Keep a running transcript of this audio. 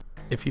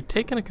If you've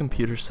taken a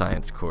computer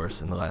science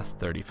course in the last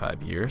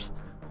 35 years,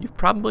 you've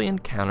probably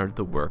encountered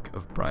the work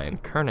of Brian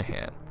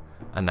Kernighan,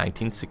 a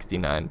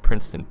 1969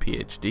 Princeton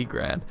PhD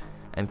grad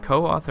and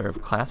co-author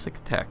of classic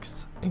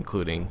texts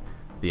including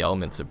The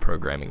Elements of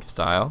Programming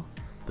Style,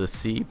 the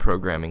C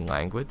Programming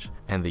Language,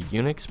 and the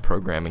Unix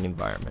Programming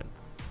Environment.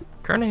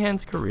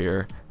 Kernighan's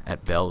career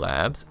at Bell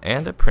Labs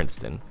and at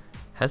Princeton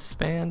has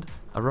spanned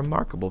a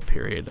remarkable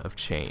period of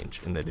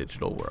change in the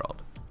digital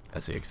world,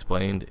 as he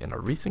explained in a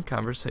recent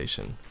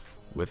conversation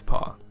with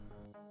Paul.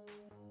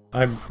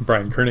 I'm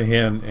Brian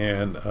Kernighan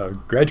and a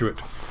graduate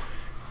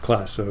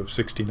class of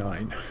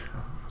 69,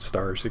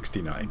 star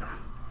 69.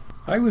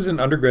 I was an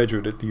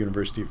undergraduate at the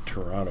University of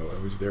Toronto.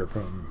 I was there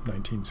from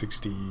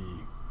 1960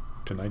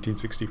 to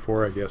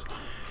 1964, I guess.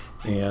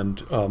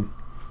 And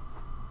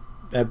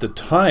at the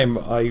time,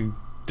 I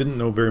didn't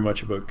know very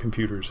much about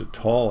computers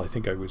at all. I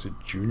think I was a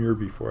junior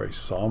before I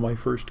saw my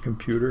first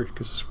computer,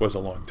 because this was a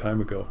long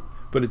time ago.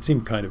 But it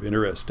seemed kind of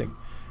interesting.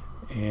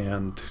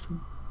 And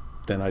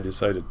then I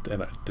decided,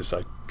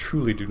 I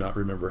truly do not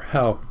remember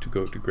how, to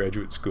go to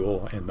graduate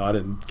school, and not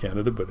in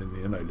Canada, but in the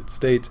United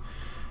States,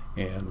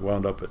 and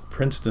wound up at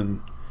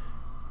Princeton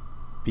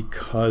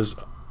because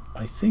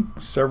I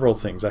think several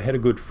things. I had a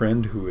good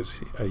friend who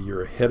was a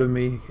year ahead of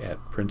me at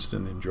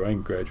Princeton,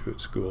 enjoying graduate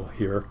school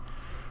here.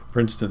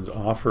 Princeton's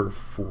offer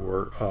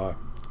for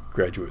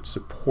graduate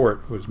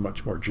support was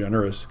much more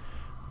generous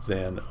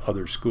than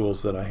other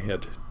schools that I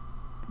had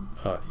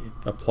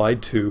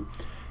applied to,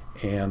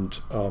 and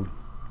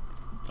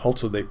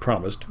also they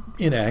promised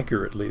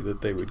inaccurately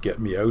that they would get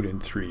me out in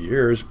 3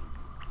 years,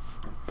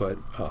 but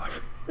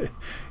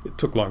it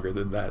took longer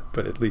than that,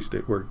 but at least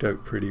it worked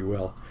out pretty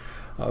well.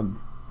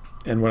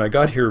 And when I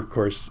got here, of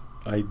course,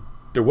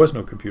 there was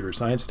no computer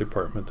science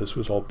department. This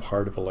was all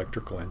part of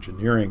electrical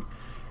engineering.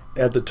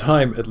 At the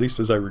time, at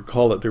least as I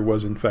recall it, there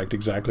was in fact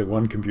exactly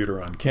one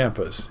computer on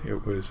campus.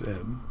 It was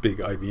a big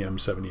IBM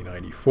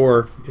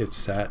 7094. It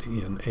sat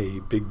in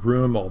a big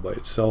room all by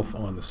itself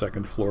on the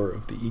second floor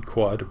of the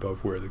E-Quad,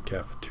 above where the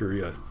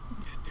cafeteria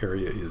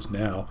area is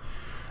now.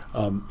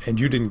 And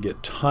you didn't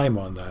get time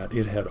on that.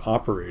 It had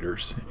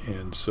operators,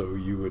 and so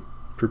you would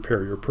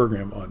prepare your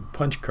program on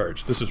punch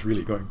cards. This is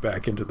really going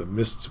back into the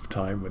mists of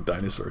time when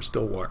dinosaurs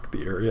still walked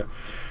the area.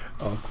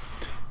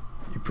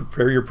 You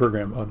prepare your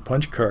program on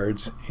punch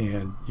cards,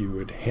 and you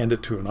would hand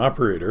it to an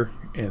operator,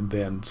 and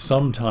then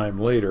sometime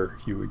later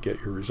you would get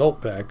your result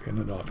back, and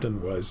it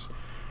often was,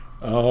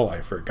 oh,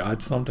 I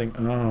forgot something.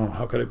 Oh,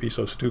 how could I be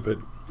so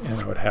stupid? And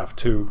I would have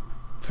to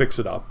fix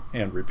it up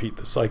and repeat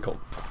the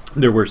cycle.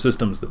 There were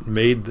systems that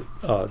made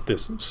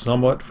this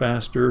somewhat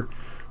faster,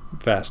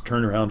 fast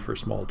turnaround for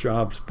small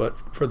jobs, but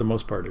for the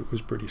most part it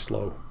was pretty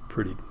slow,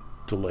 pretty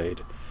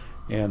delayed.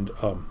 And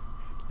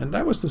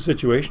that was the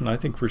situation, I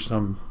think, for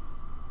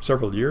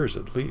several years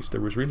at least.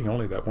 There was really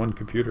only that one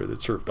computer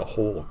that served the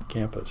whole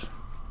campus.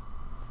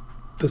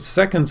 The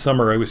second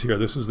summer I was here,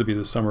 this was to be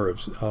the summer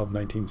of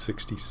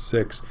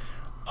 1966,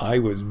 I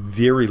was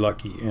very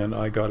lucky, and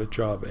I got a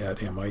job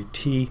at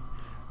MIT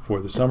for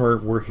the summer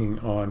working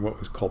on what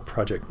was called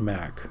Project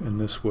Mac,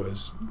 and this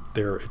was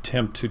their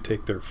attempt to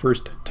take their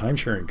first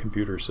time-sharing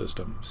computer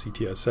system,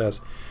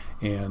 CTSS,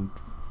 and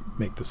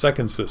make the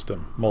second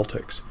system,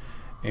 Multics.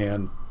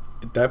 And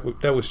that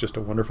was just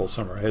a wonderful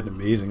summer. I had an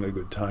amazingly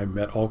good time,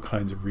 met all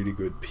kinds of really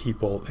good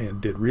people, and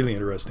did really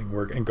interesting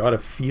work, and got a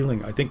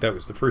feeling. I think that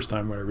was the first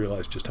time when I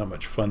realized just how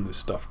much fun this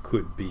stuff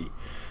could be,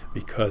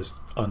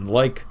 because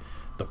unlike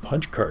the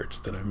punch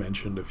cards that I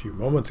mentioned a few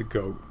moments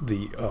ago,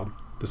 the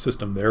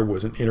system there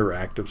was an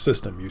interactive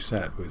system. You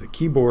sat with a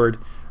keyboard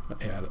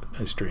and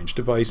a strange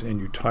device,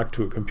 and you talked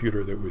to a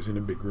computer that was in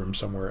a big room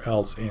somewhere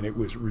else, and it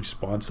was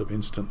responsive,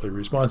 instantly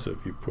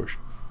responsive. You pushed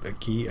a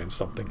key and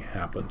something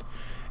happened.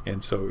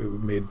 And so it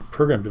made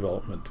program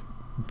development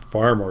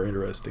far more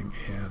interesting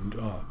and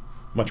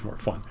much more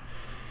fun.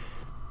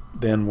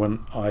 Then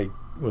when I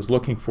was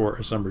looking for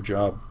a summer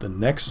job the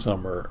next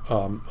summer,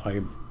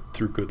 I,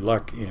 through good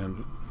luck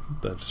and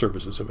the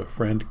services of a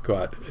friend,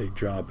 got a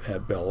job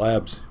at Bell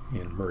Labs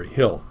in Murray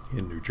Hill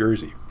in New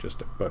Jersey,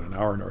 just about an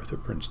hour north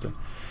of Princeton.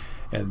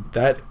 And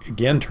that,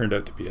 again, turned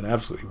out to be an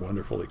absolutely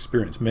wonderful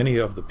experience. Many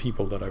of the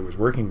people that I was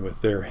working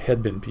with there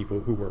had been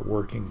people who were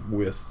working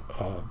with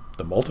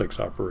the Multics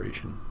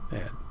operation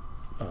at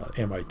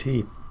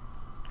MIT.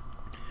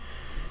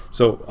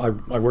 So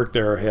I worked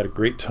there. I had a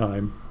great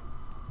time.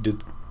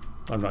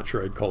 I'm not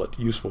sure I'd call it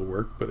useful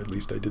work, but at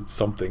least I did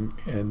something.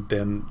 And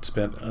then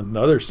spent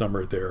another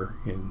summer there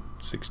in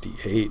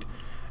 '68.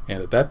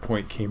 And at that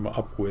point came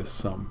up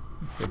with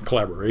in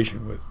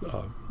collaboration with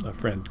a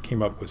friend,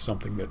 came up with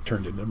something that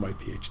turned into my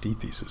PhD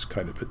thesis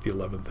kind of at the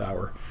 11th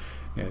hour,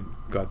 and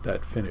got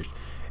that finished.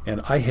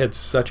 And I had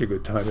such a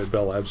good time at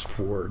Bell Labs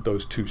for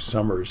those 2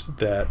 summers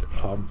that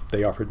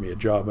they offered me a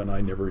job, and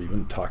I never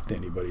even talked to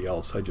anybody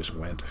else. I just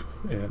went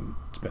and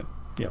spent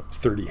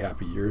 30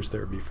 happy years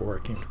there before I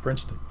came to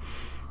Princeton.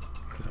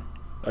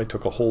 I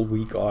took a whole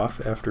week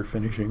off after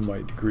finishing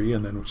my degree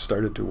and then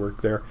started to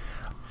work there.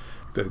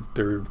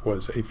 There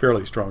was a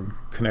fairly strong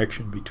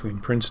connection between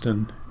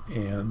Princeton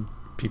and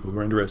people who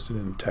are interested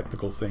in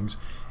technical things,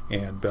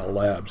 and Bell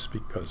Labs,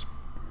 because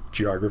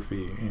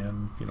geography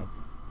and,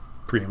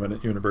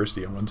 preeminent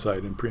university on one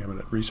side and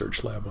preeminent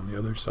research lab on the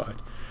other side.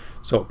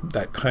 So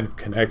that kind of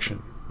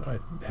connection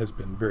has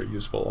been very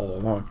useful all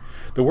along.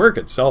 The work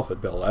itself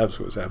at Bell Labs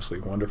was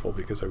absolutely wonderful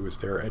because I was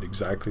there at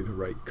exactly the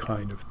right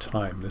kind of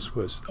time. This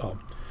was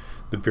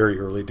the very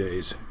early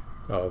days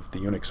of the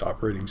Unix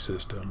operating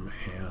system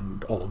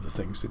and all of the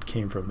things that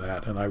came from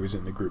that, and I was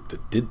in the group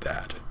that did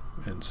that.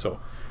 And so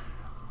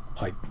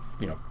I,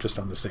 just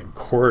on the same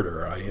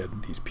corridor, I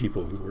had these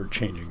people who were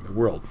changing the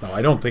world. Now,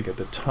 I don't think at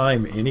the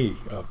time any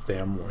of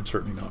them, or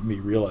certainly not me,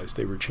 realized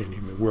they were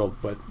changing the world,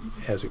 but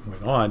as it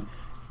went on,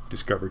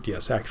 discovered,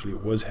 yes, actually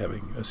it was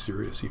having a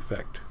serious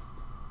effect.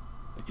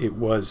 It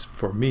was,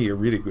 for me, a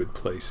really good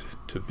place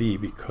to be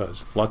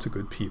because lots of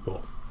good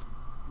people,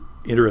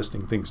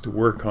 interesting things to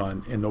work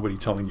on, and nobody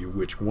telling you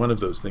which one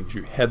of those things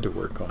you had to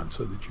work on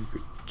so that you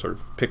could sort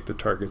of pick the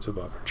targets of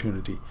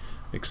opportunity,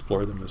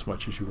 explore them as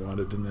much as you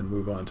wanted, and then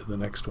move on to the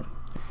next one.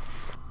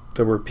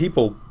 There were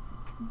people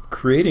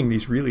creating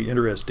these really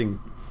interesting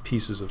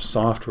pieces of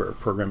software,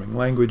 programming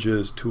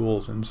languages,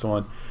 tools, and so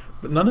on,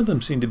 but none of them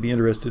seemed to be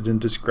interested in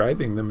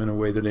describing them in a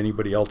way that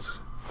anybody else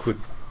could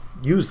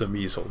use them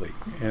easily.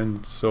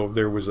 And so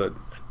there was a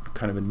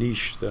kind of a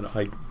niche that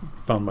I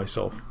found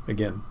myself,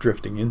 again,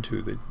 drifting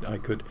into, that I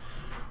could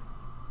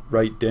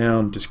write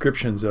down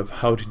descriptions of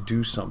how to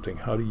do something,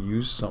 how to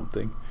use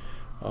something.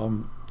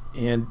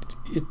 And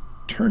it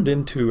turned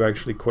into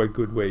actually quite a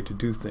good way to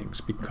do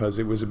things because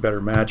it was a better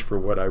match for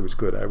what I was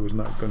good at. I was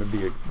not going to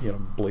be a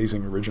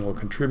blazing original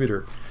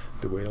contributor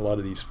the way a lot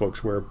of these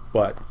folks were,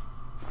 but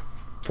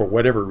for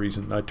whatever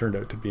reason, I turned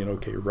out to be an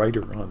okay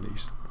writer on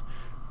these.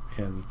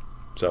 And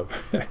so,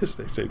 as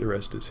they say, the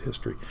rest is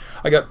history.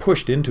 I got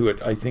pushed into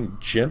it, I think,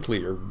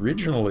 gently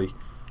originally,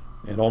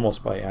 and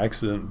almost by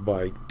accident,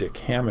 by Dick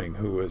Hamming,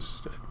 who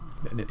was,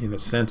 in a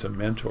sense, a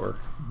mentor,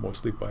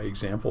 mostly by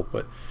example,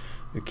 but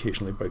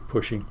occasionally by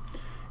pushing.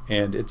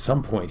 And at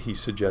some point, he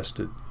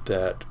suggested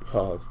that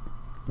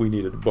we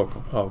needed a book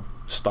of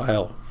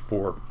style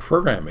for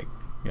programming.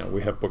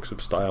 We have books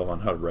of style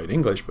on how to write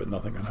English, but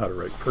nothing on how to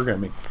write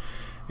programming.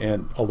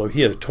 And although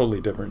he had a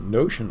totally different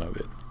notion of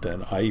it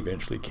than I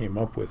eventually came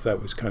up with,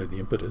 that was kind of the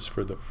impetus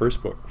for the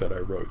first book that I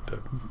wrote,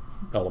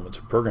 Elements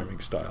of Programming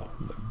Style,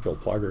 that Bill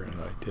Plogger and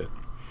I did.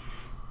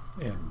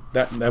 And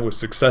that was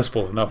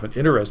successful enough and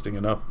interesting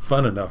enough,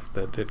 fun enough,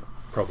 that it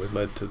probably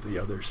led to the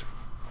others.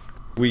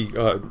 We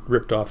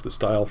ripped off the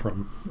style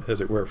from, as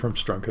it were, from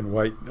Strunk and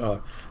White,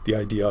 the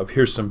idea of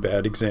here's some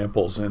bad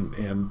examples and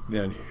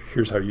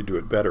here's how you do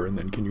it better, and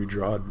then can you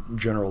draw a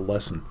general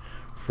lesson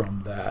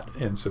from that.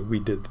 And so we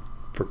did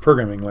for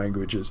programming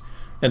languages,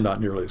 and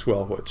not nearly as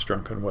well what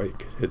Strunk and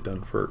White had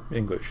done for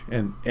English,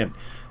 and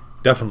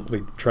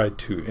definitely tried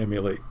to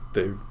emulate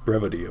the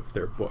brevity of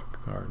their book.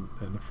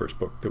 And the first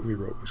book that we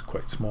wrote was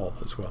quite small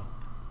as well.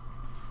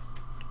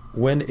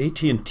 When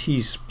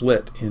AT&T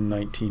split in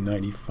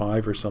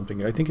 1995 or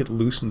something, I think it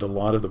loosened a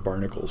lot of the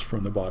barnacles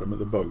from the bottom of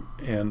the boat.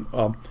 And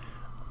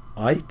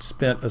I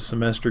spent a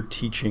semester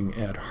teaching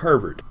at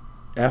Harvard.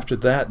 After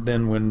that,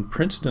 then when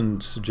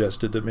Princeton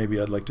suggested that maybe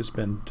I'd like to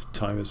spend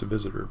time as a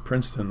visitor at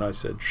Princeton, I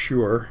said,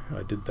 sure.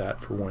 I did that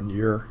for 1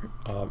 year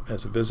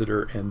as a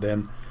visitor. And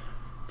then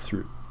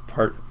through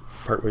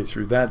partway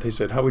through that, they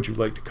said, how would you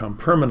like to come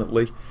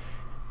permanently?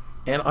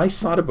 And I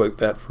thought about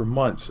that for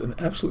months, an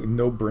absolutely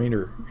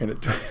no-brainer, and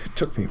it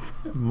took me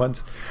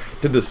months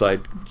to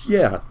decide,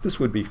 yeah, this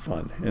would be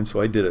fun. And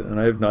so I did it, and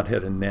I have not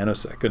had a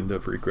nanosecond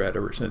of regret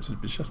ever since. It's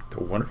been just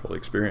a wonderful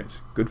experience,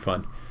 good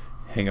fun,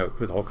 hang out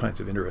with all kinds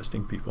of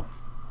interesting people.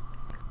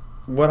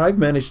 What I've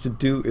managed to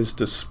do is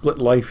to split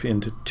life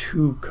into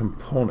two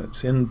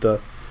components. In the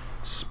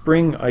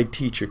spring, I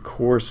teach a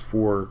course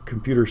for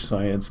computer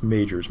science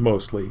majors,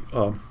 mostly,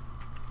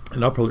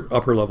 an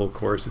upper level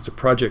course. It's a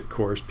project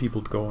course.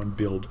 People go and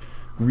build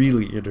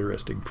really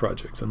interesting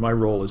projects, and my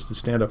role is to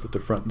stand up at the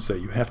front and say,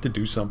 you have to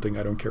do something,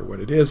 I don't care what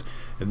it is,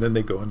 and then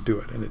they go and do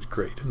it, and it's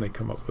great, and they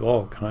come up with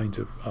all kinds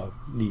of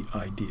neat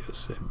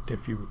ideas. And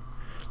if you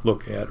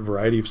look at a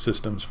variety of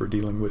systems for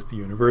dealing with the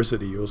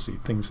university, you'll see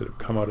things that have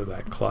come out of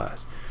that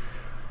class.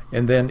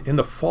 And then in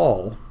the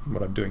fall,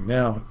 what I'm doing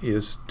now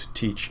is to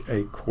teach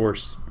a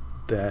course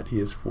that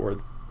is for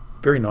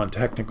very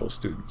non-technical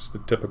students. The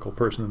typical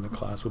person in the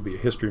class will be a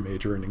history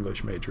major, an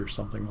English major,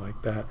 something like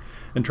that,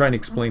 and trying to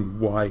explain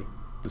why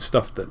the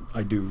stuff that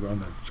I do on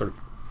the sort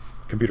of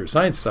computer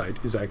science side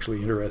is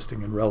actually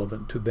interesting and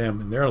relevant to them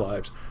in their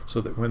lives,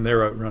 so that when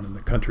they're out running the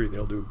country,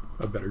 they'll do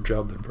a better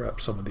job than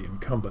perhaps some of the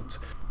incumbents.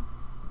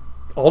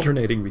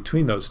 Alternating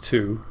between those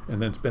two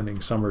and then spending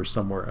summers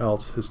somewhere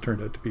else has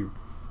turned out to be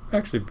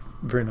actually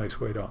a very nice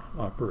way to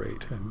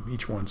operate, and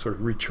each one sort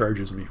of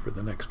recharges me for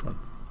the next one.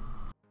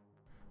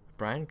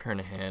 Brian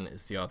Kernighan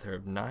is the author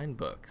of 9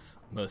 books,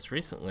 most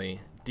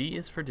recently, D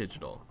is for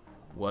Digital,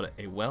 What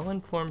a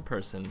Well-Informed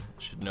Person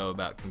Should Know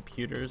About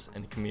Computers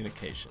and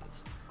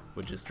Communications,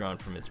 which is drawn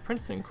from his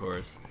Princeton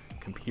course,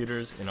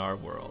 Computers in Our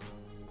World.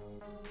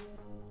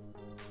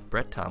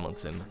 Brett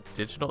Tomlinson,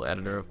 digital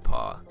editor of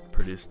Paw,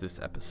 produced this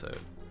episode.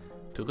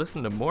 To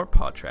listen to more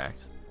Paw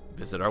tracks,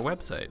 visit our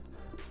website,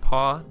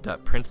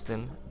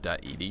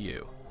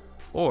 paw.princeton.edu,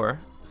 or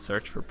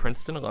search for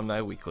Princeton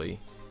Alumni Weekly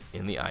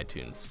in the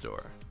iTunes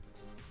Store.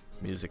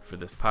 Music for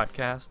this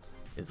podcast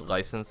is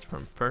licensed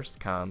from First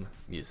Com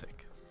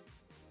Music.